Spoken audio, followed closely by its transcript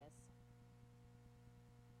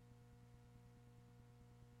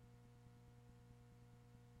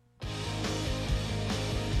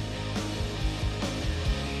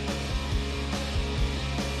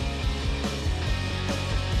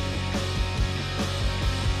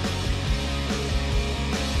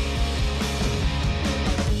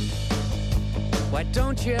Why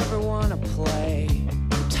don't you ever wanna play?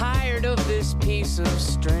 I'm tired of this piece of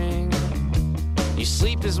string. You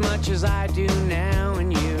sleep as much as I do now,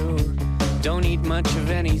 and you don't eat much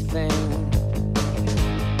of anything.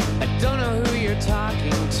 I don't know who you're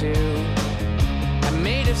talking to. I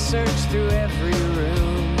made a search through every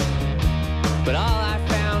room, but all I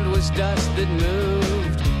found was dust that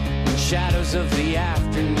moved in shadows of the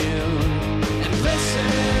afternoon. And listen,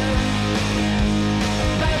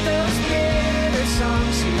 about those bitter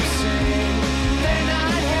songs you sing, they're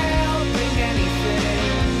not helping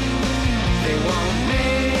anything. They won't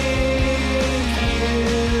make you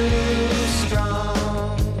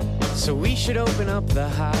strong. So we should open up the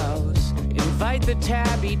house, invite the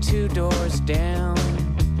tabby 2 doors down.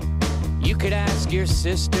 You could ask your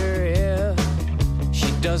sister if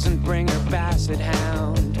she doesn't bring her basset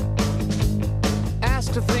hound.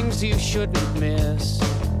 Ask the things you shouldn't miss.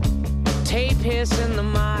 Tape hiss in the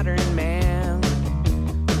modern man.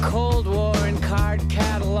 The Cold War and card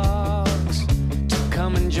catalogs to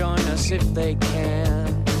come and join us if they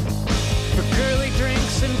can. For girly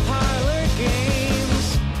drinks and parlor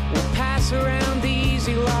games, we'll pass around the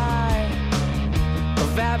easy lie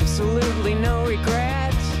of absolutely no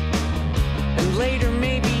regrets. And later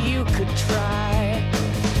maybe you could try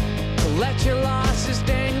to let your losses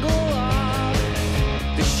dangle off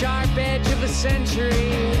the sharp edge of a century.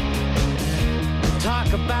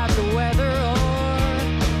 Talk about the weather or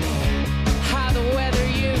how the weather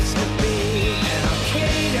used to be. And I'll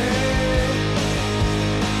cater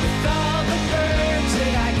with all the birds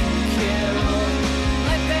that I can kill.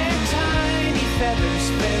 Let their tiny feathers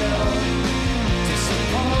fill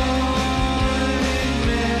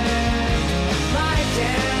disappointment. Lie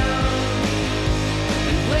down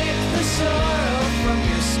and lick the sorrow from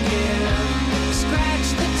your skin. Scratch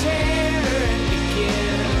the terror and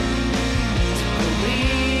begin to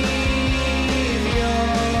believe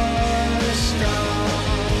you're strong.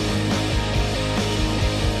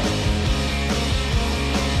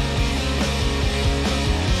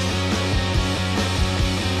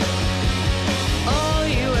 All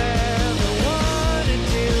you ever want to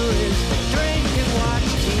do is drink and watch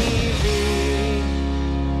TV.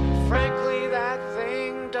 Frankly, that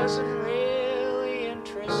thing doesn't really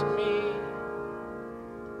interest me.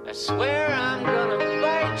 I swear I'm gonna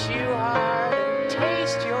bite you hard and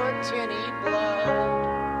taste your tinny blood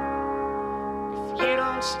if you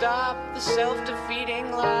don't stop the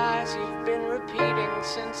self-defeating lies you've been repeating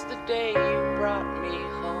since the day you brought me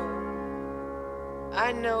home.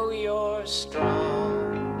 I know you're strong.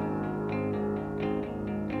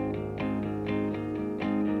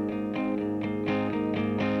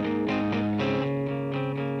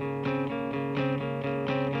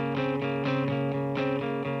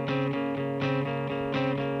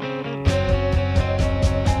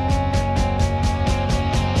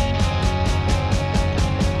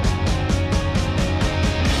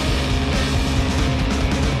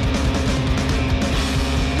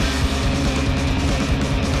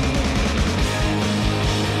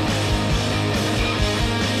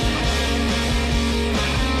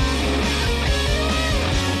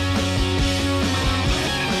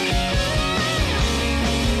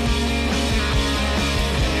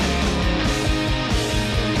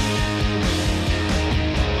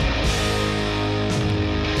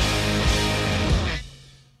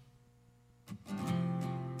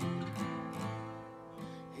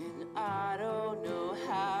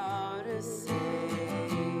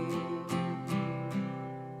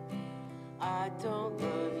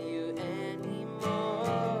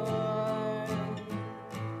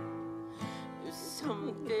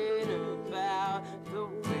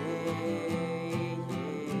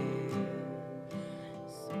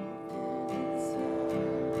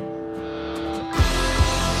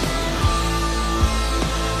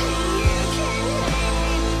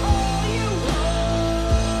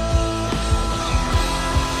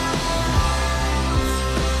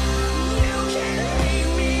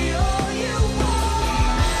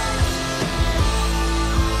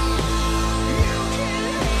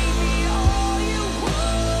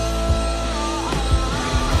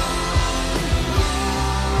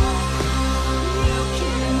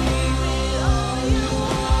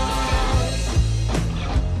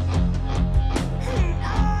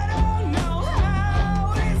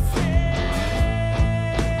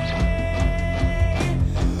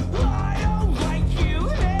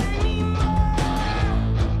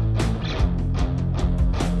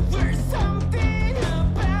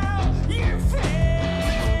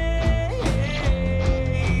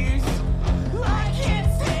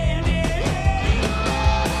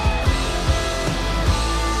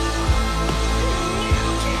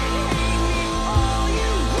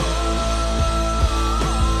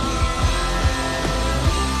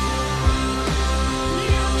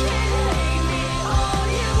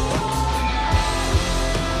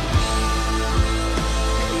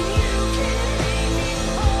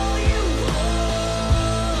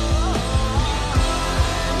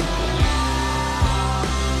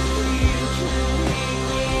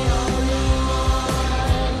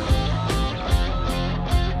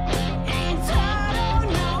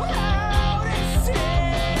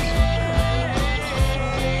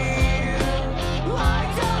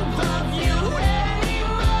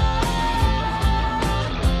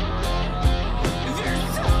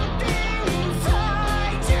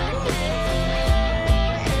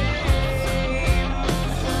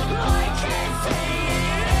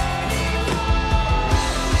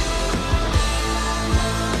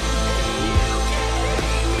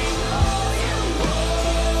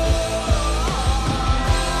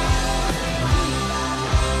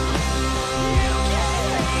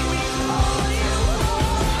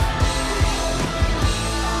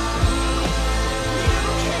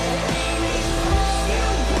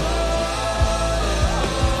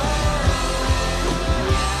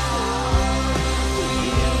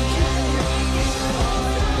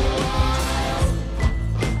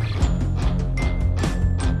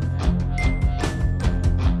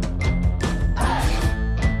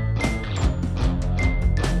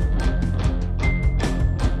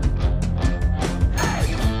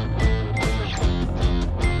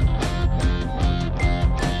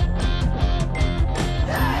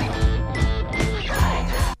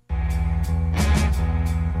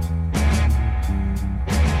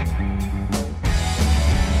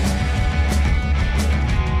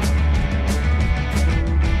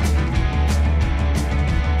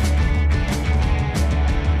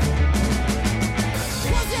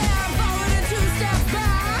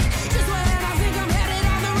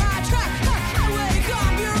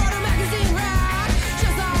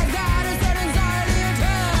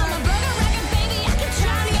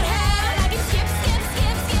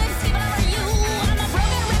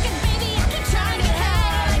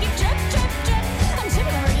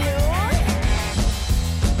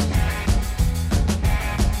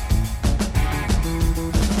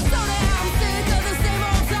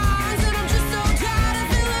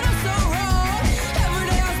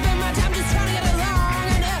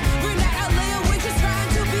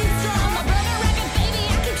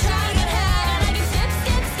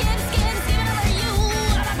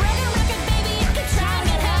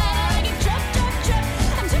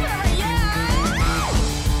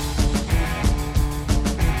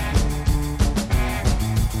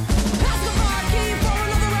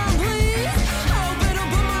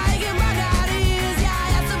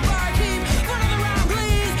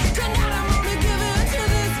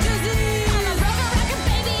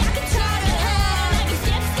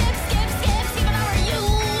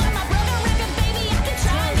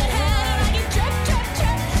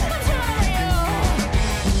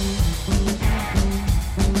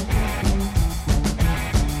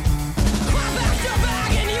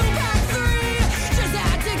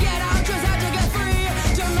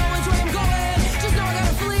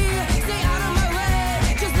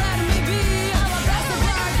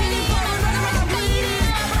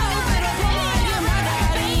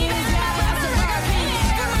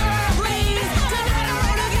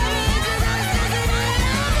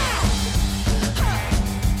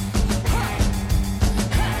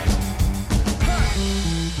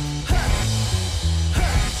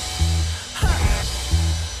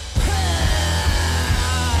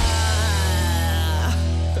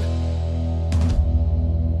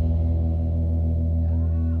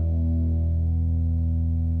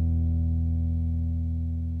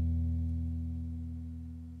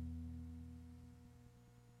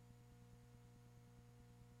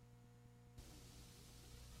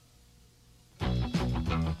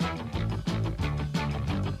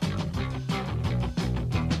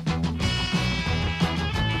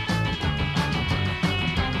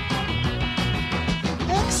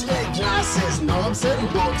 knobs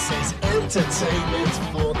and boxes, entertainment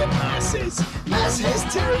for the masses. Mass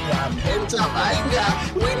hysteria, pent up anger,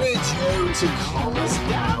 we need you to calm us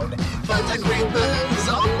down. But the green burns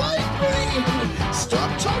on my brain. Stop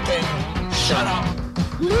talking, shut up,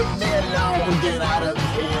 leave me alone, get out of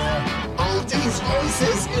here. All these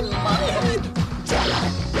voices in my head.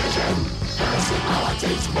 Television,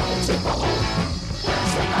 personalities multiple.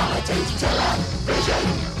 Personalities, television,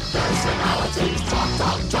 personalities,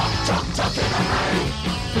 talking away.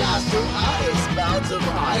 Glass to eyes, mouths of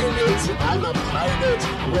eyelids, I'm a pirate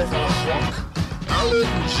with a hook.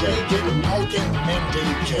 Alan, Jake, Morgan, Mindy,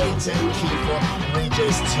 Kate, and Kiefer,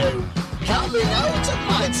 Regis too. Coming out of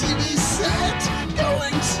my TV set,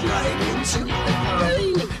 going straight into my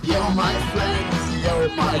brain. You're my friends, you're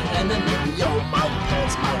my enemy, you're my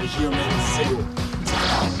pet, my human zoo.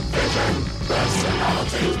 Television,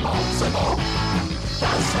 personalities multiple.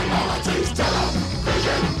 Personalities,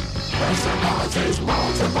 television, personalities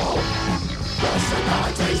multiple.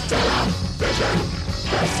 Personalities, television,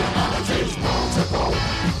 personalities multiple.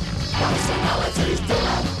 Personalities,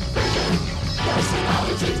 television,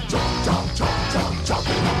 personalities,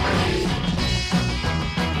 talking to me.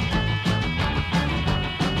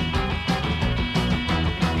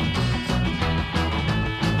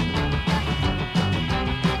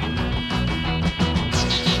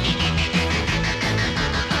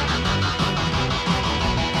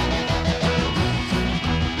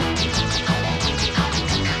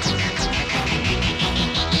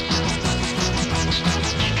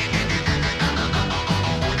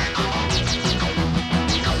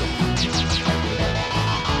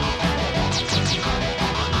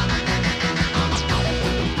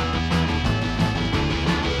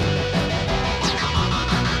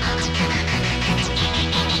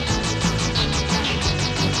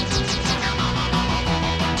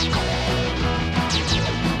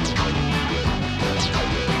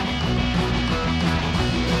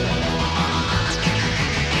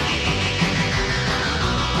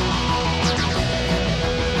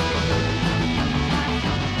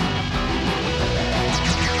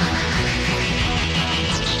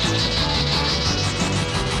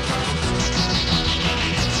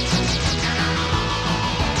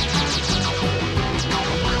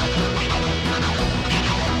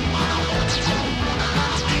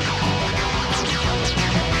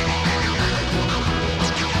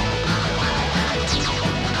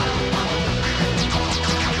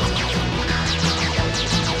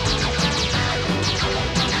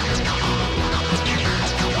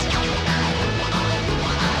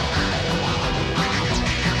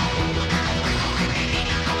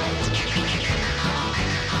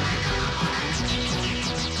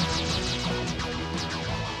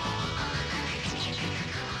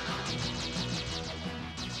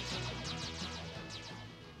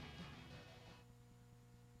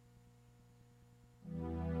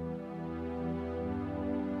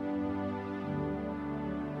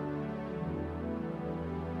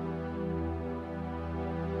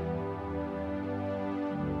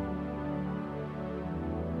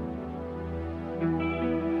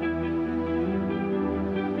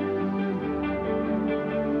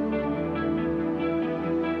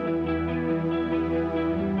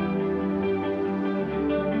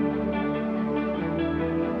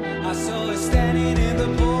 I saw her standing in the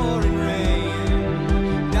pouring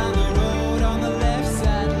rain, down the road on the left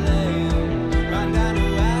side lane. Ran down to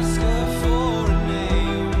ask her for a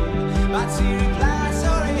name, but she replied,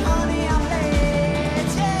 sorry honey, I'm late.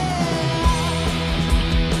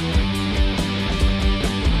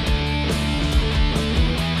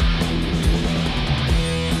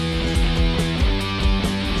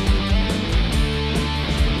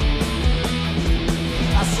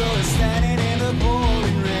 I saw her standing in the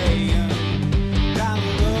pouring rain, down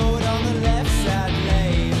the road on the left side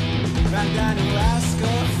lane. Ran down to ask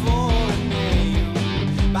her for a name,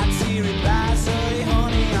 but she replied, sorry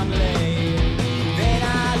honey, I'm late. Then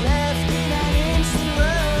I left in an instant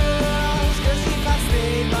rush, 'cause if I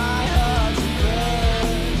stayed my heart would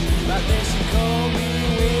crush. But then she called me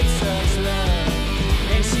with such love,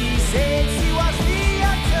 and she said she was the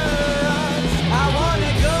touch. I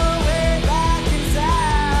wanna go way back in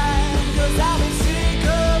time, 'cause I've been sick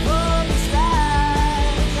of all these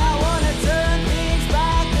lies. I wanna turn things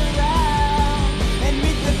back around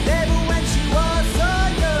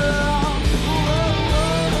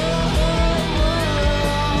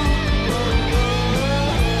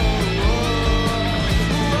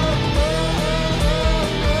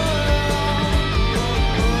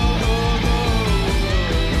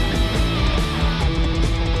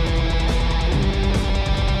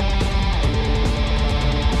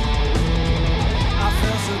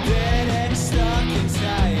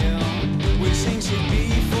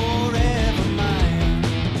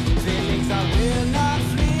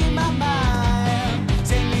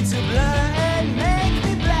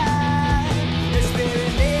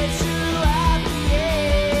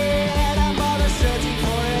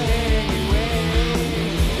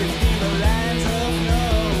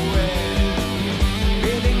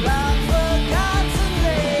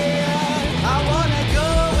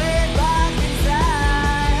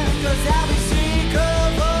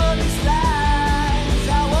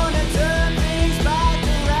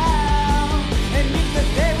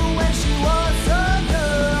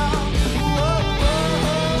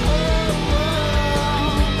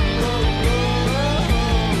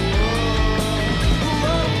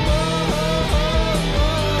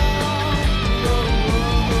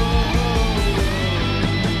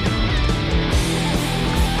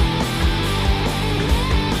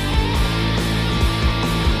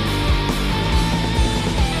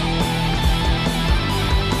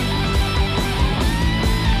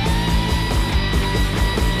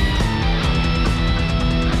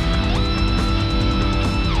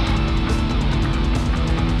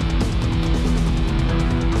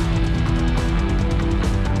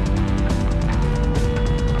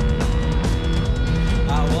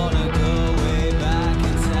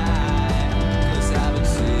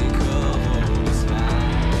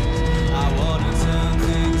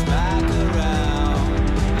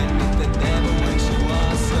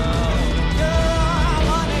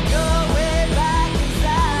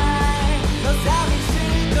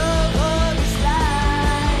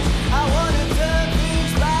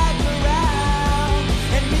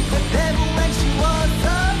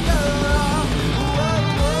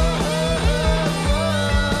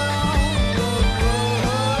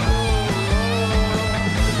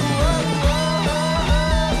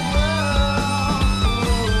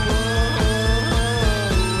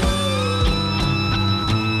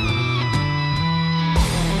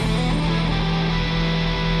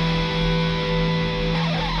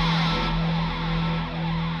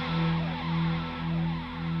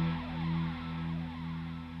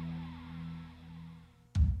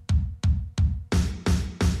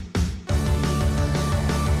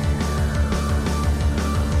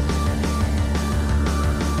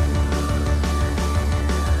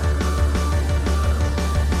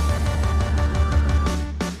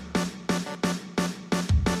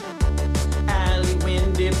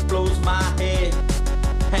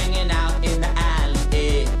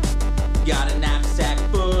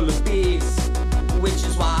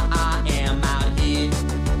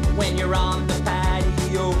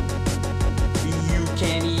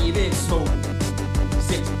so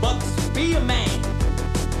 $6 be a man.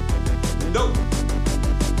 No.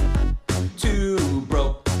 Too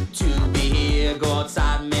broke to be here. Go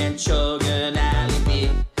outside, man, chug an alley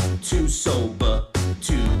beer. Too sober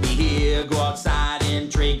to be here. Go outside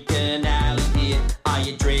and drink an alley beer. Are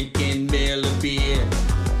you drinking Miller beer?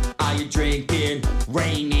 Are you drinking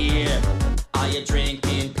Rainier? Are you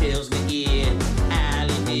drinking Pilsner here?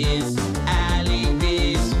 Alley beers, alley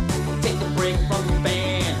beers. Take a break from the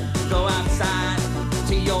band. Go outside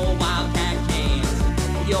to your wildcat cans.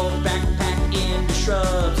 Your backpack in the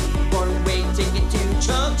shrubs. Run away, take it to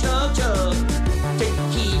chug, chug, chug. Take the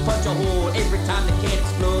key, punch a hole every time the can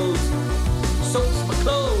explodes. Soaps my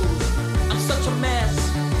clothes, I'm such a mess.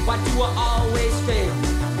 Why do I always fail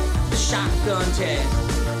the shotgun test?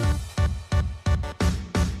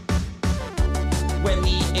 When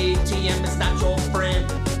the ATM is not your friend,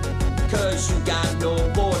 'cause you got no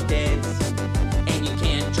borders. And you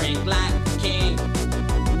can't drink like a king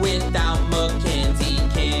without Mackenzie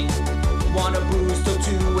King. Wanna booze till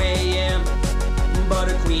 2 a.m., but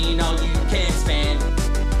a queen all you can spend.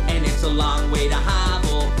 And it's a long way to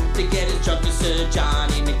hobble to get as drunk as Sir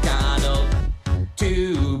Johnny McDonald.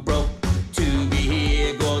 Too broke to be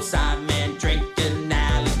here. Go outside, man, drink an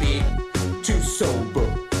alley beer. Too sober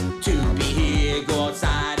to be here. Go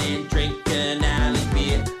outside and drink an alley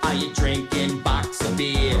beer. Are you drinking box of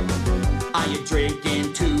beer? Are you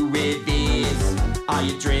drinking 2 Rivers? Are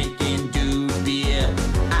you drinking Dude beer?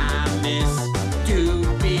 I miss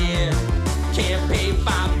Dude beer. Can't pay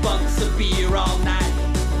 $5 a beer all night.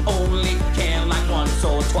 Only can like once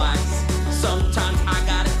or twice. Sometimes I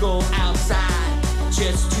gotta go outside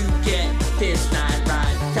just to get this night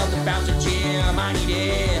right. Tell the bouncer Jim I need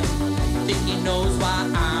it. Think he knows why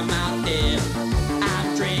I'm out there. I'm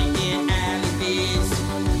drinking alley beers.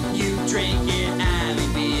 You drinking alley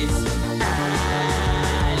beers.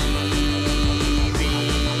 Alley beers.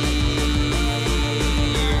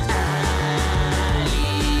 Alley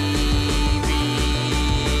beers.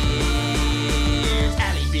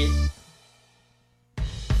 Alley beers.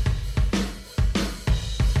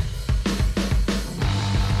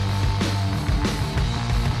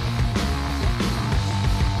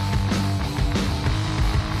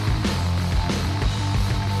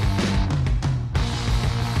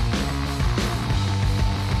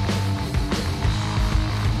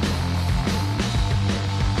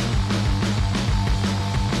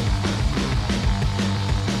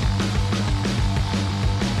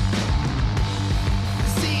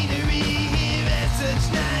 Scenery here has such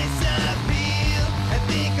nice appeal. I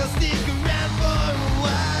think I'll stick around for a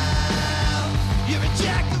while. You're a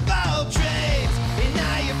jack of all trades, and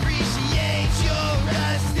I appreciate your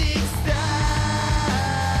rustic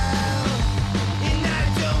style. And I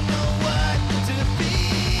don't know what to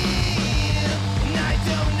feel, and I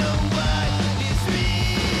don't know what is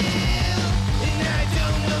real, and I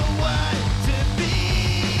don't know what to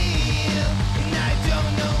feel, and I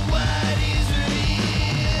don't know what is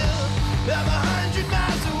real. I'm 100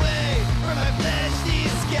 miles away from my flesh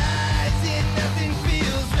disguise, and nothing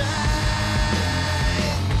feels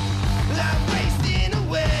right.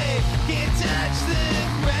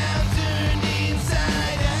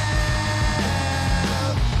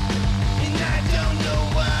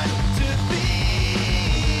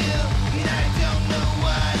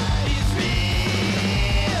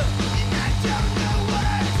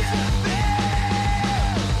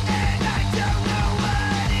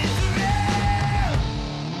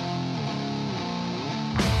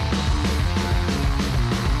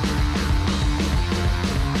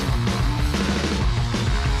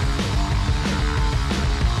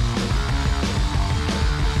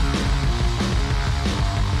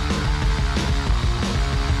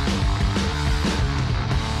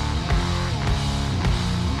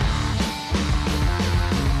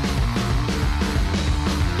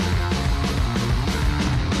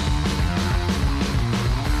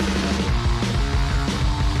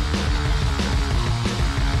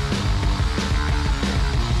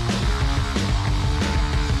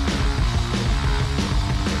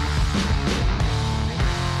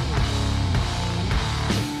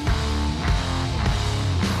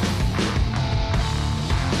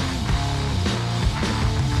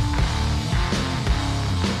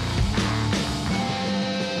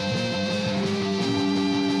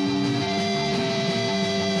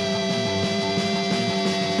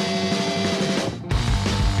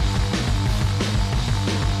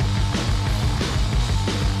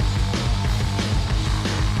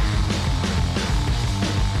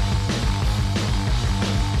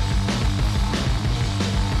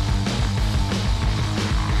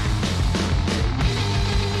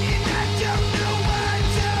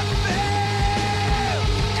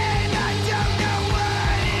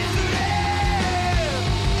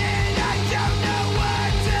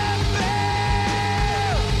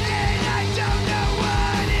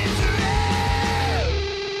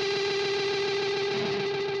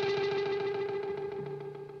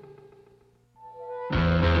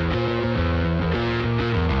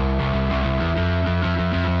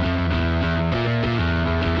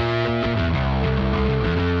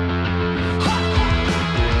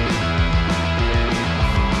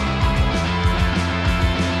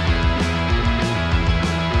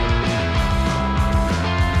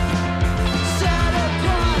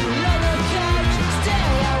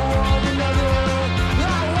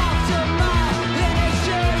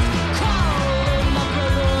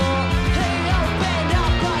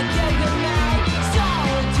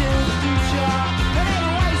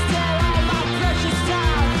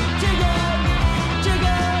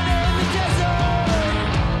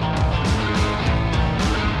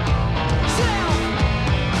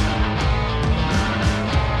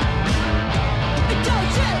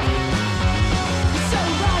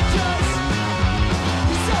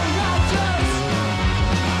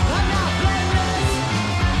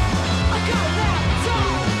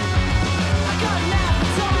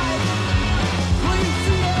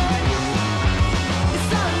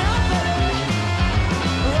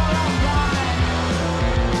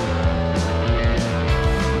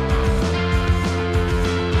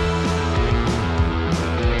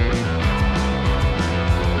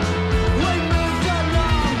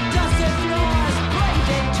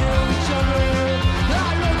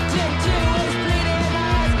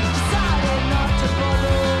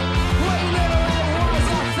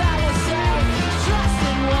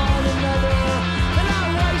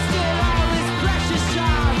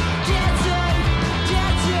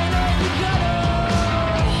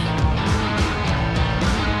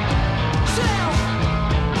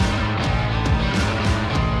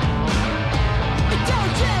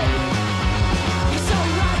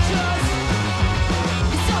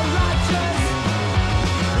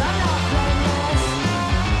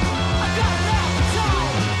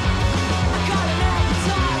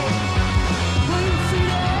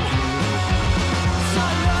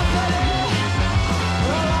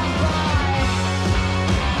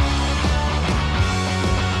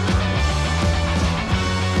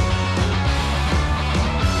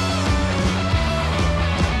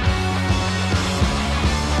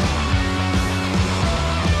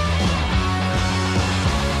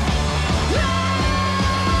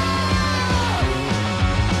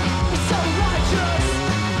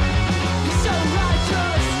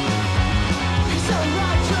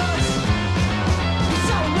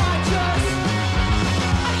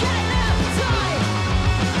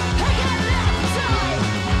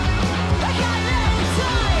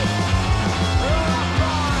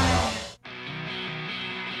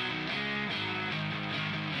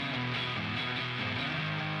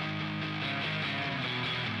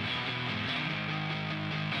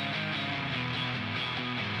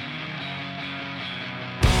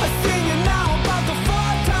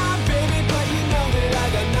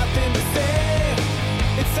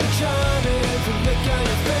 look on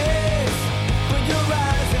your face, but your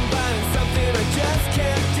eyes inviting something I just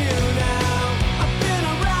can't do now. I've been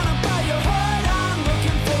around about your heart, I'm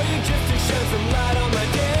looking for you just to shed some light on my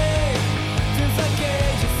day. Feels like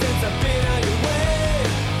ages since I've been out your way.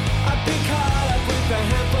 I've been caught up with a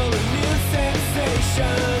handful of new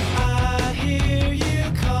sensations. I hear you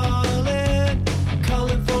calling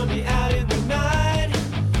for me out in the night,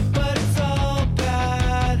 but it's all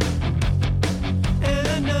bad, and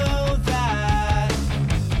I know that.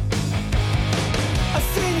 I've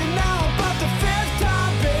seen you now about the 5th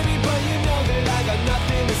time, baby, but you know that I got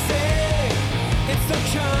nothing to say. It's so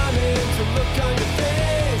charming to look on your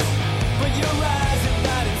face, but your eyes are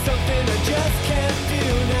lighting something I just can't do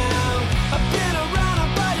now. I've been around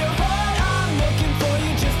about your heart, I'm looking for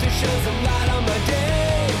you just to show some light on my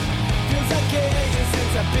day. Feels like ages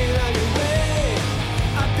since I've been on your way.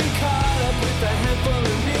 I've been caught up with a handful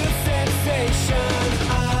of new sensations.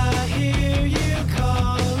 I hear you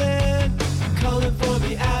calling for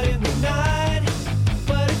me out in the night,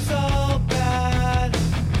 but it's all bad,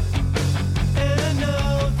 and I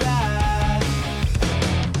know that.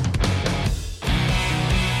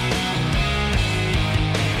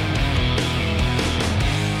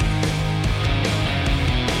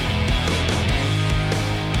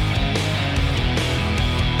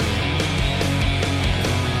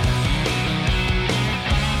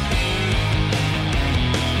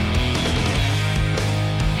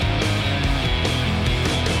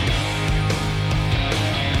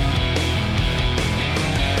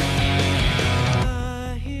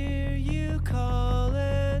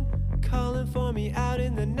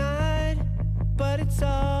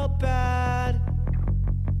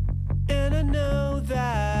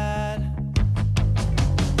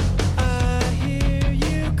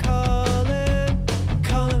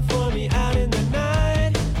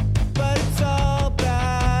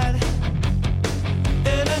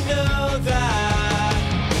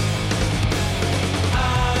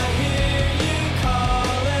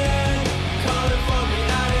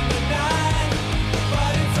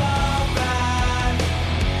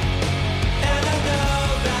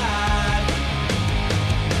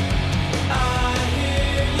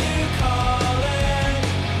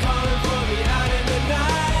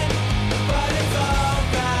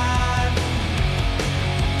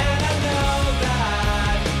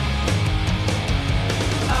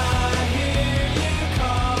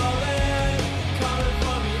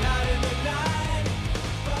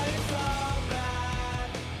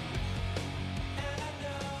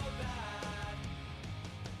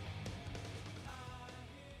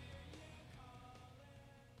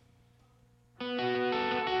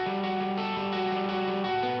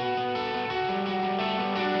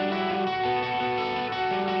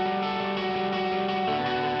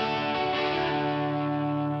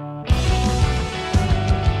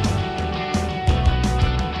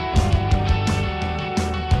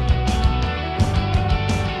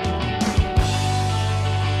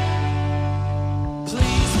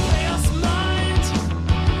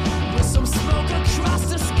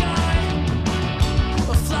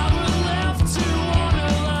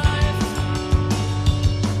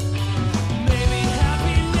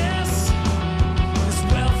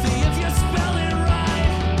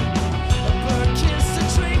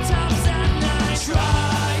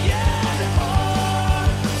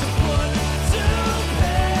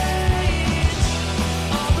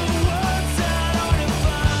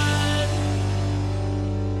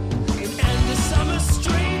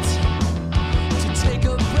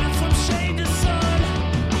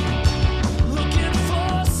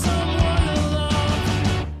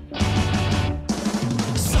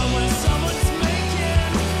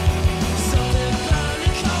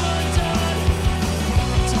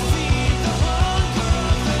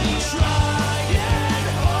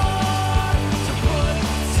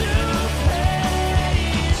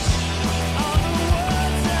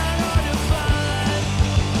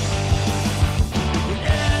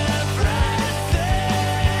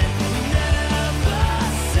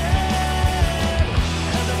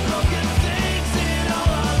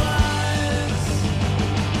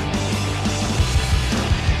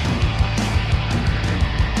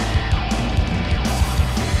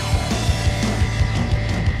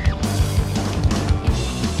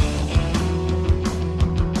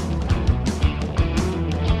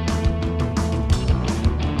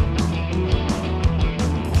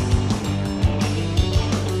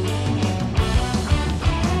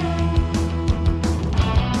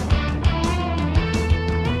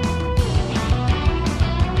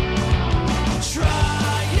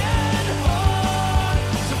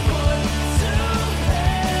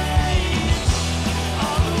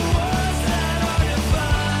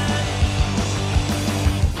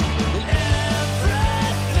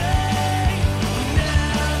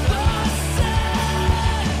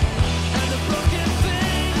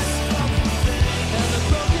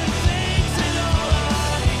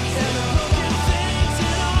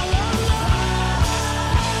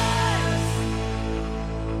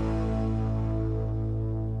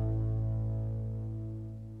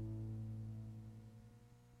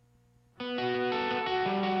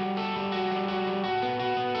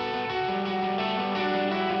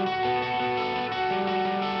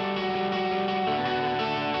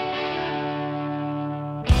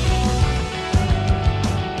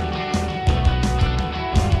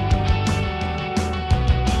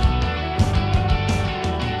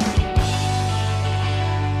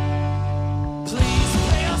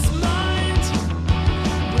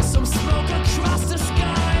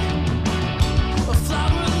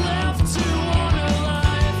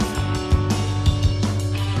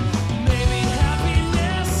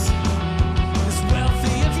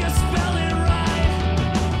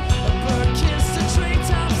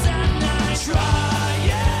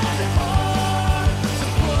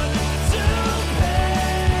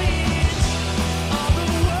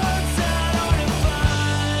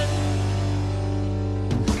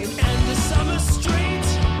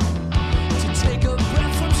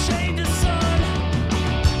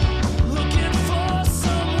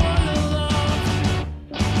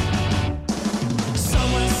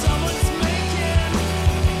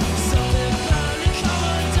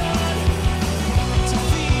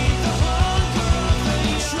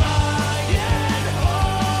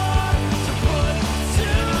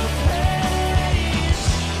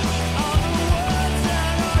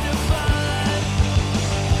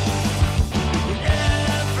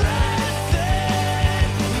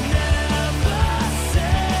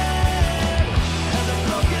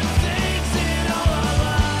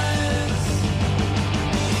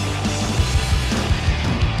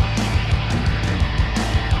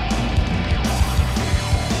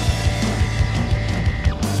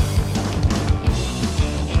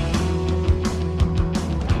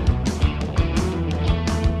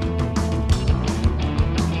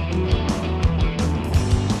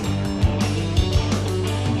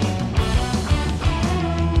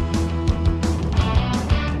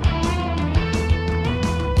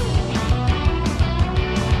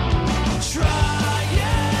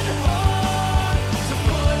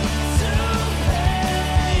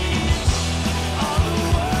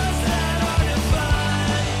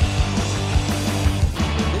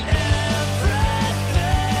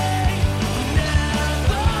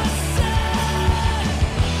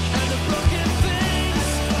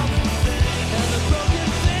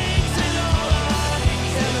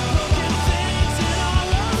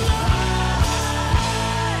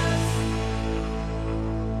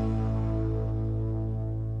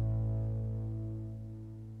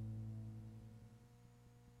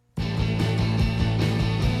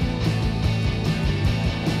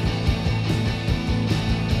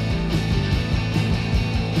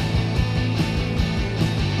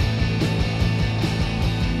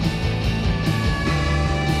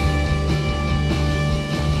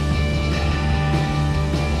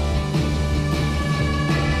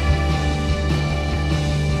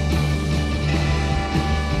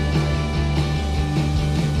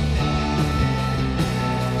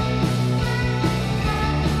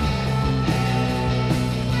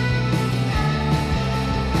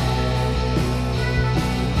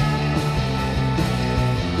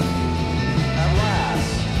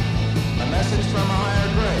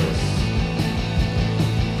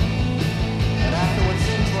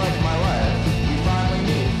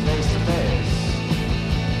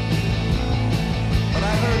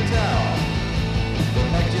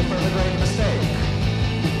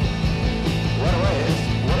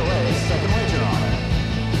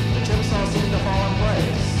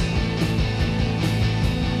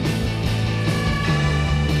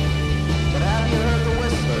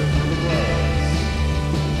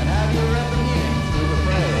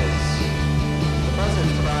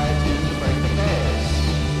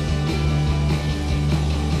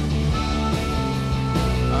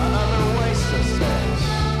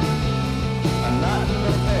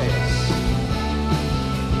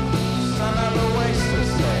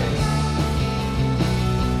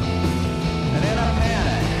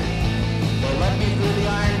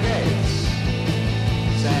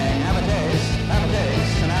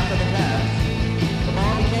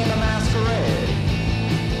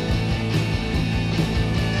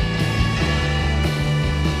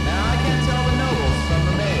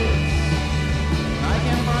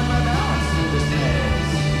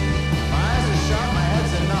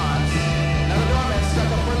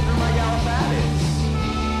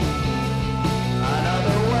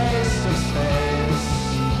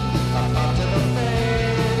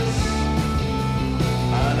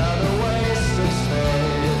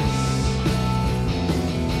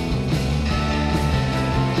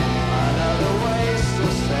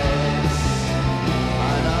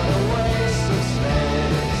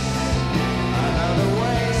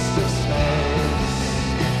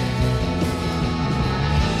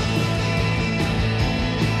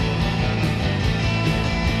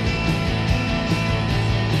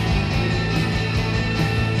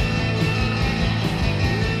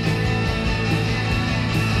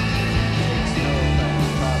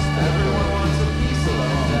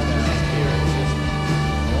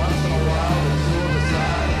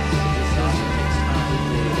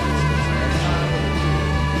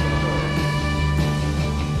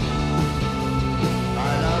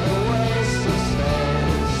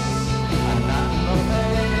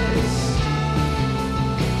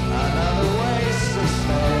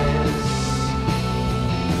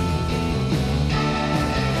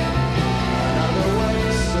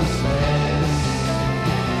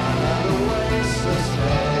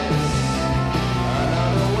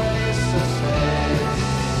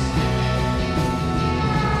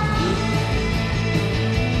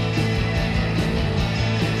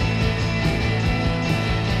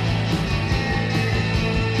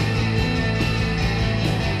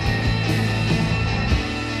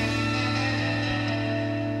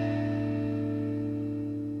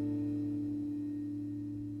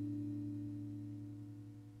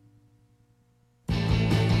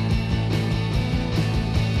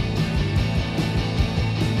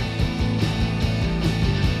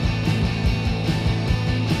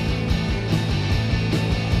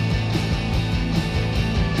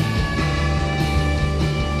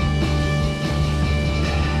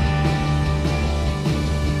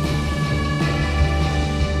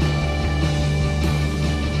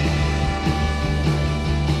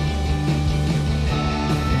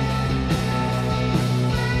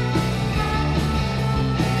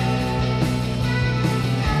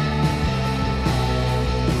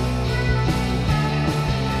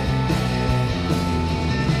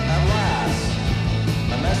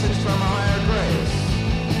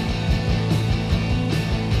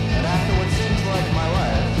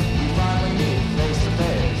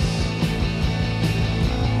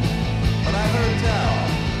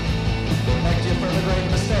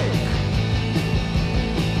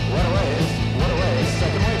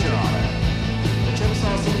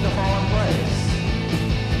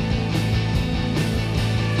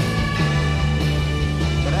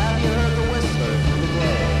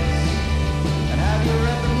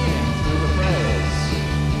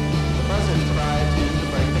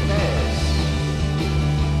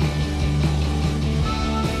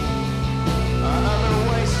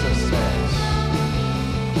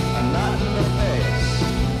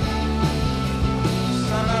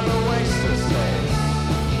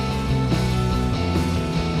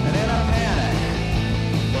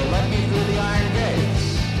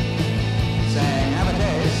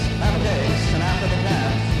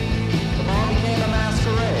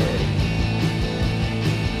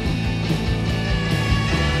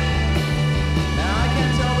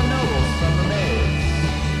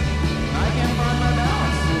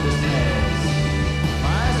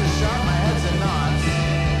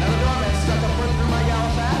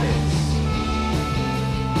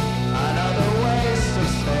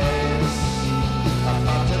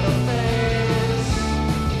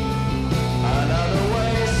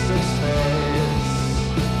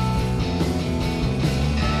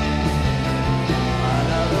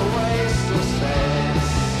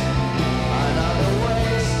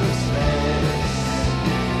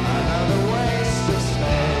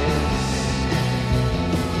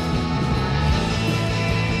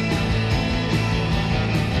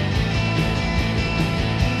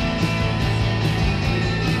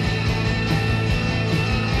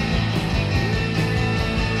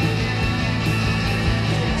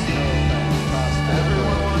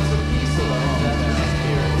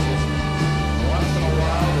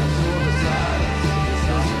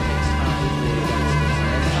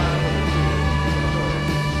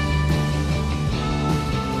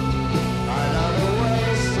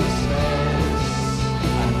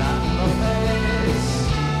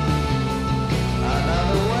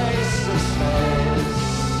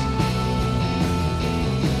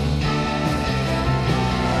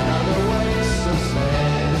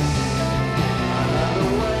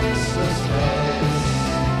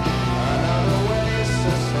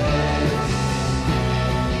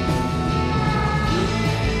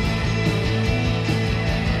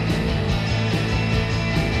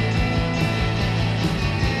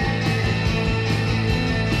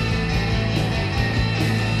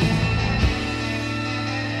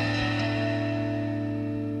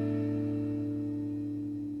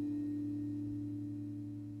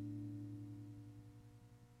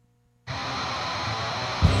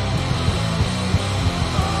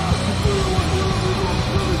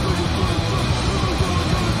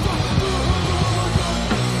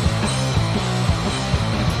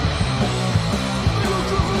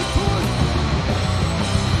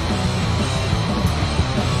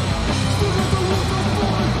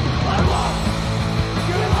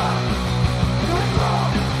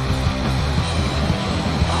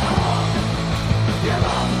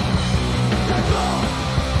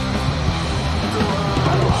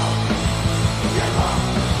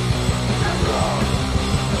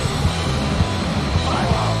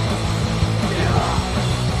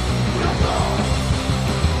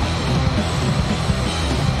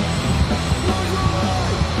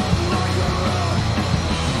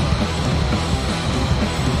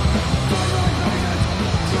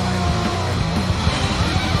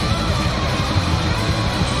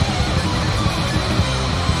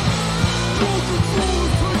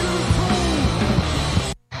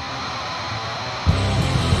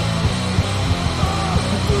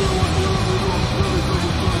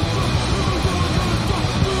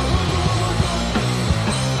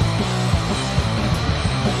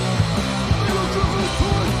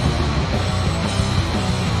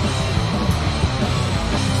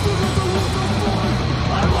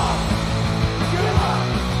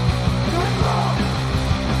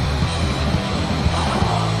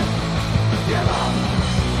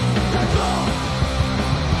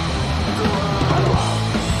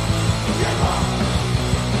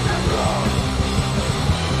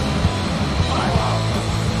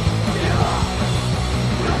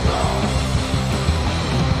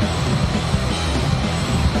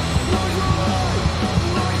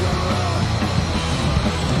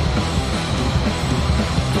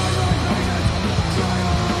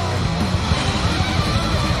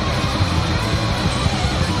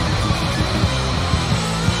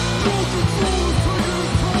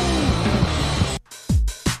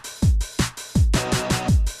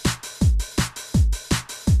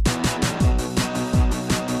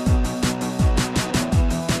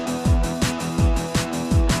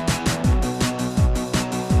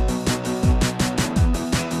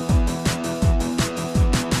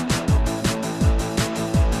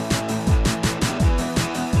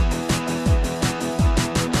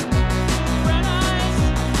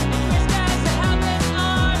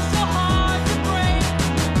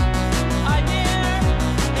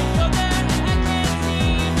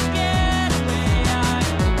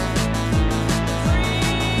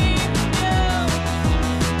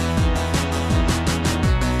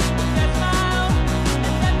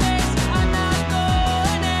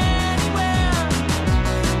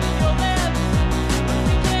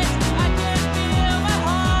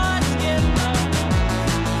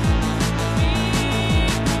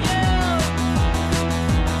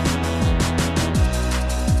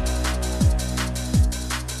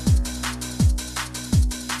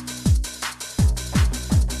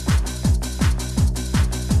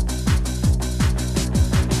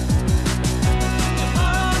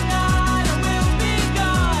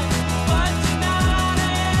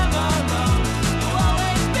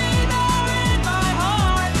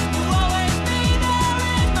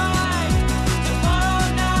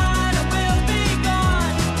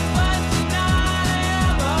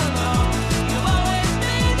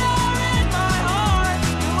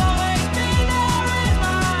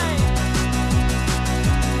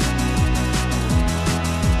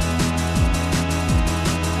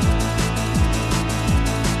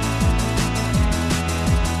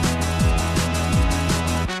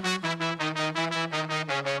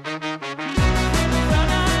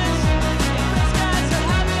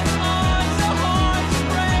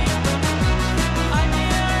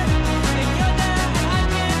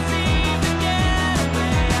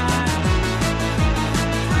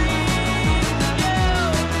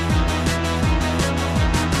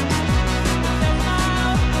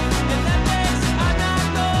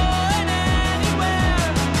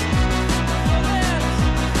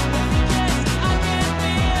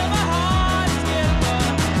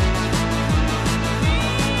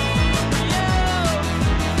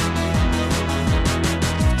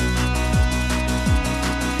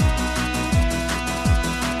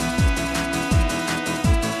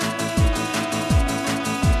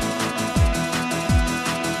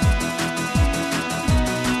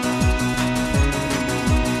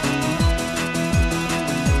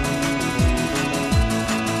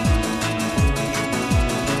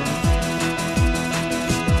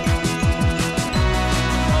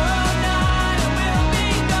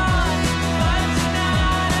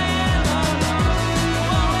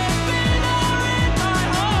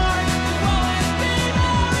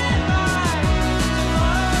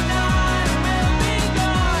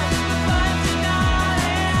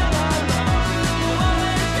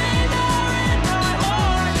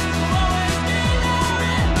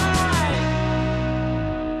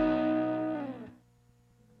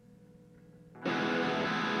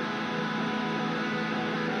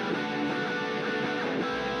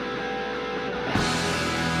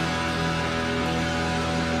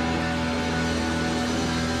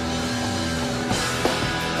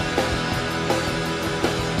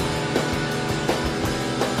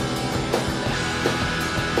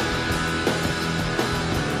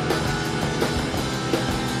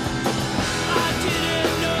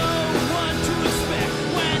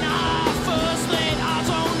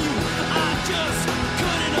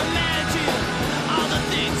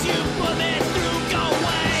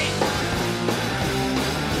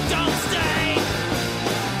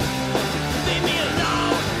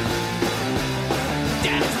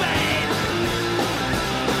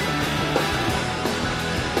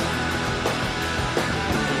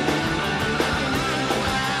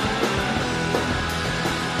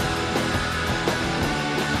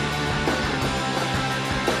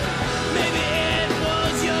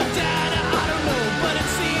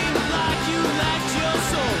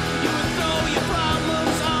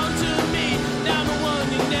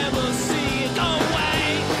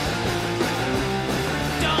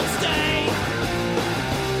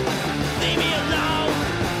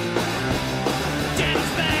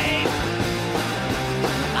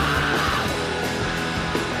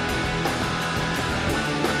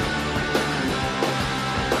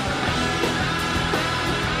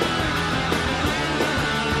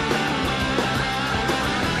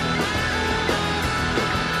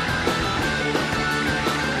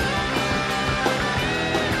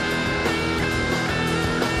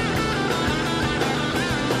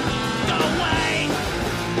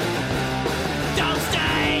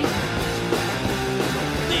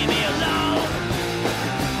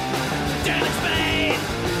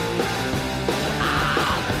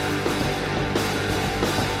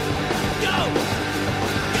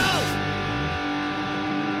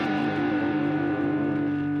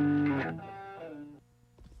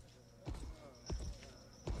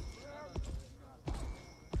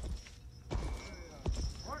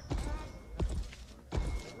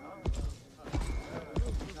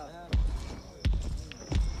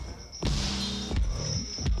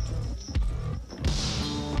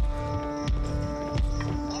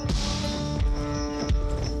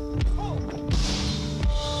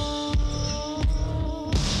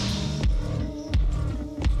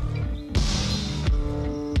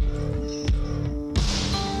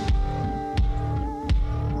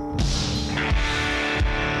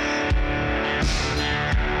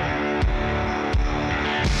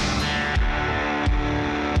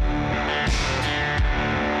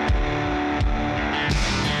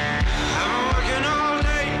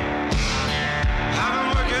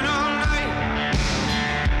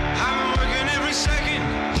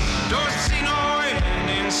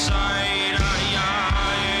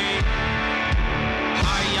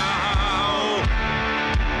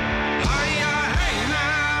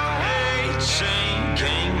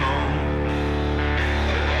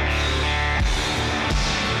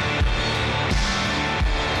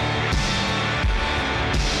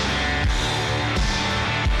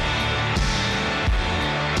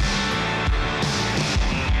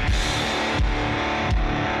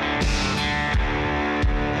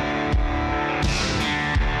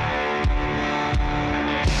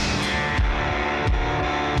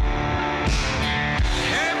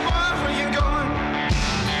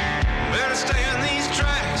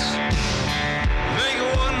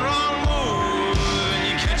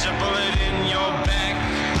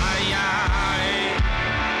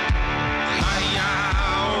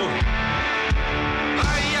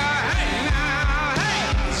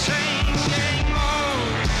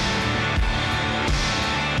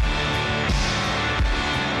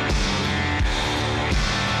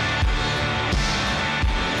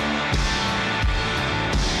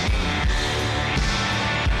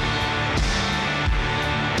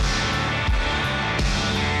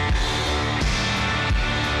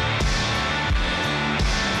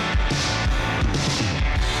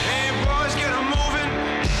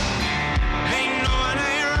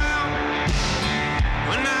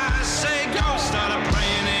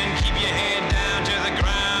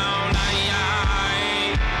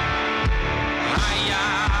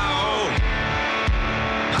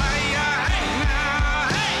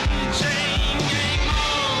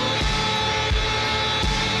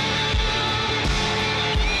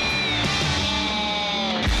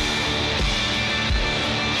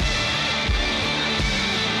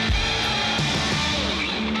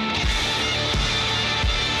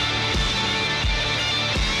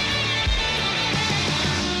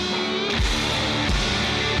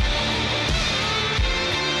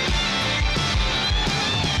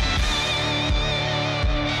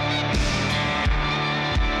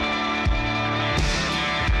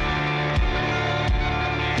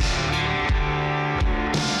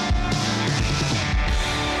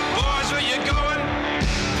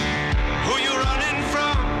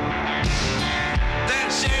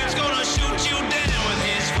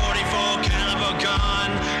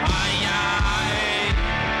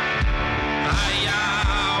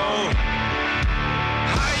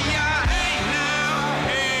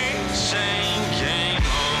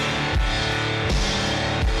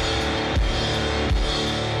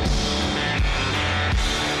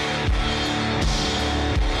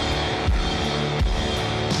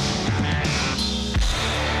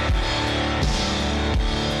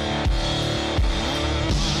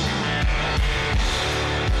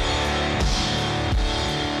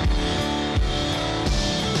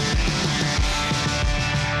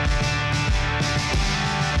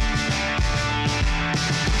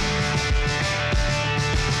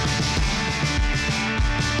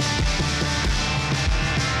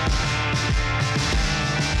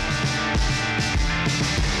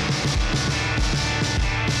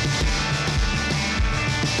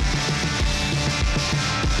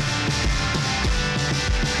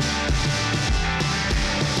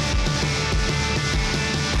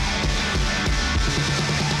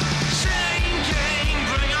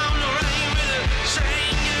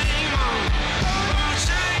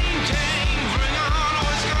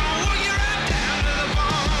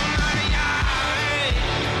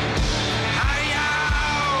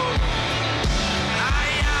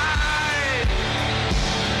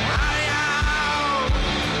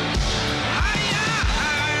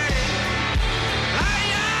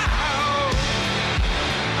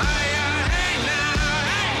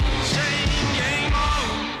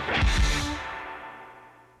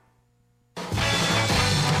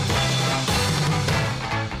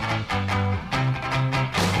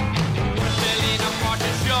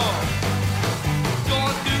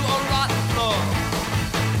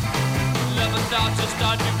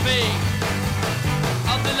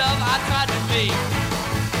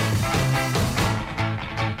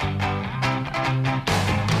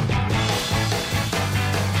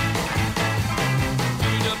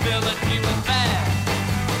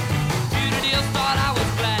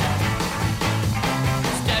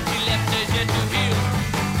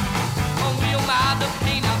 the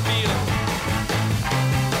pain I feel.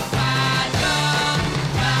 My love,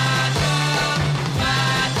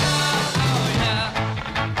 oh yeah.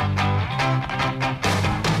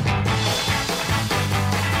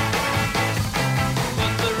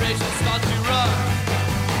 Inspiration starts to run.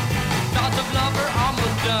 Thoughts of love are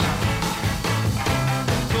almost done.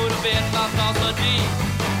 Could have been my thoughts so deep.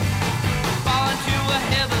 Fall into a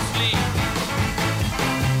heavy sleep.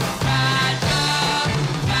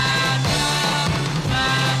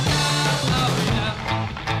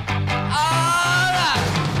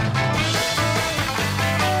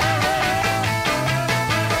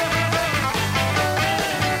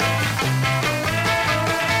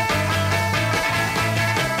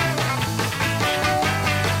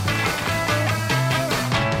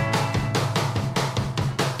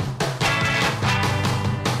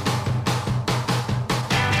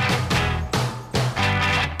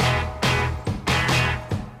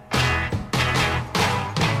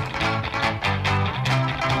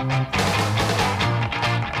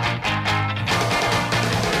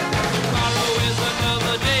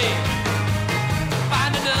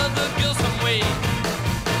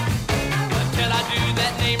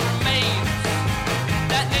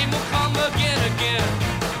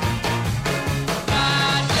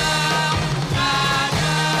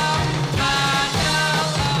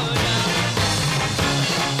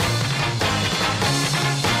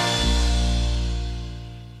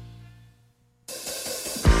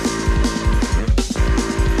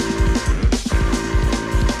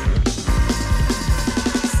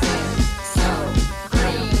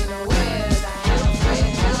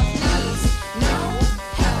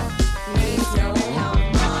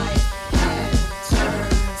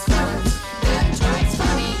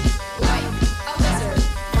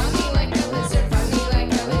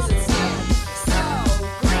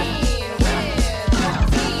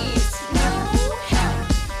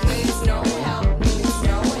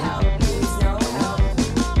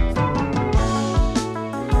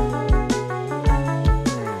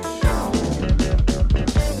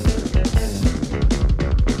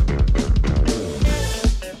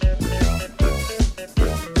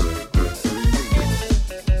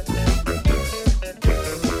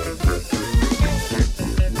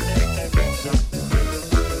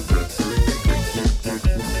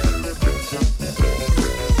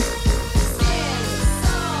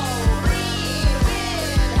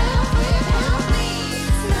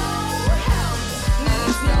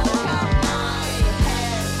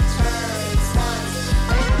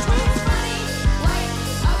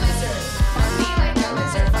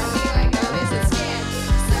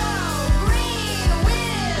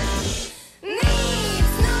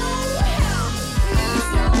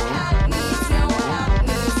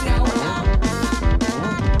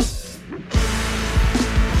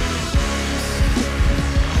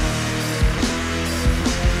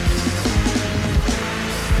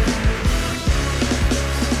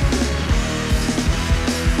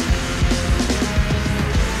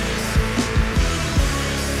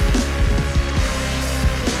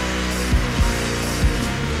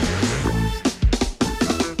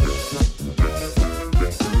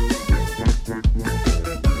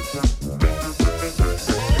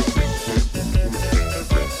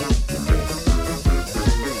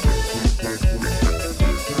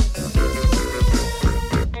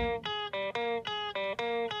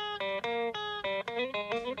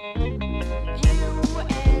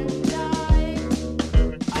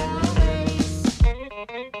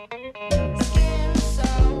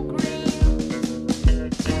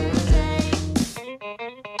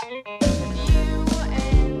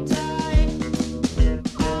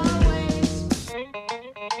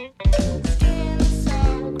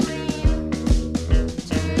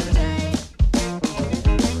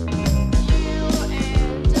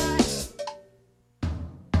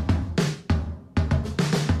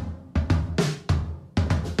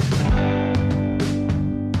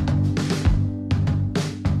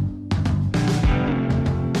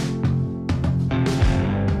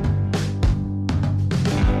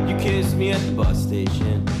 Me at the bus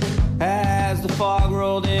station. As the fog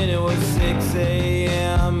rolled in, it was 6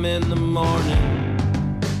 a.m. in the morning.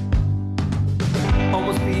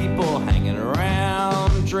 Homeless people hanging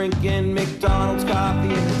around, drinking McDonald's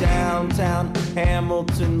coffee in the downtown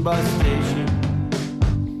Hamilton bus station.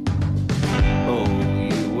 Oh,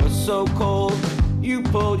 you were so cold, you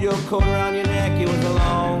pulled your coat around your neck. It was a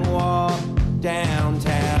long walk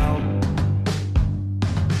downtown.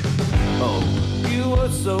 Oh, you were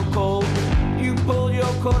so cold, you pulled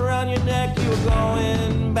your coat around your neck. You were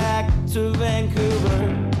going back to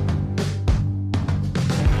Vancouver.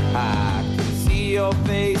 I can see your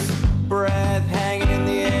face, breath hanging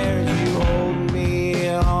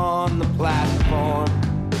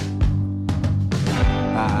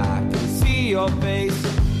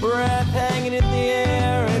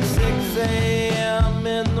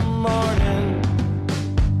morning.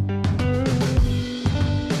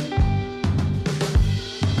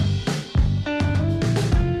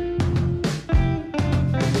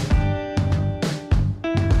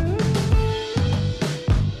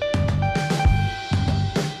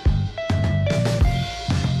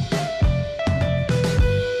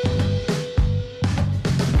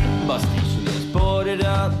 Bus station is boarded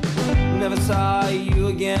up. Never saw you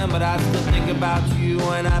again, but I still think about you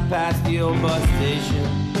when I pass the old bus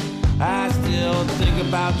station. I still think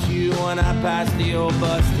about you when I pass the old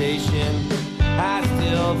bus station. I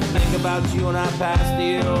still think about you when I pass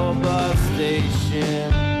the old bus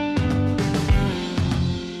station.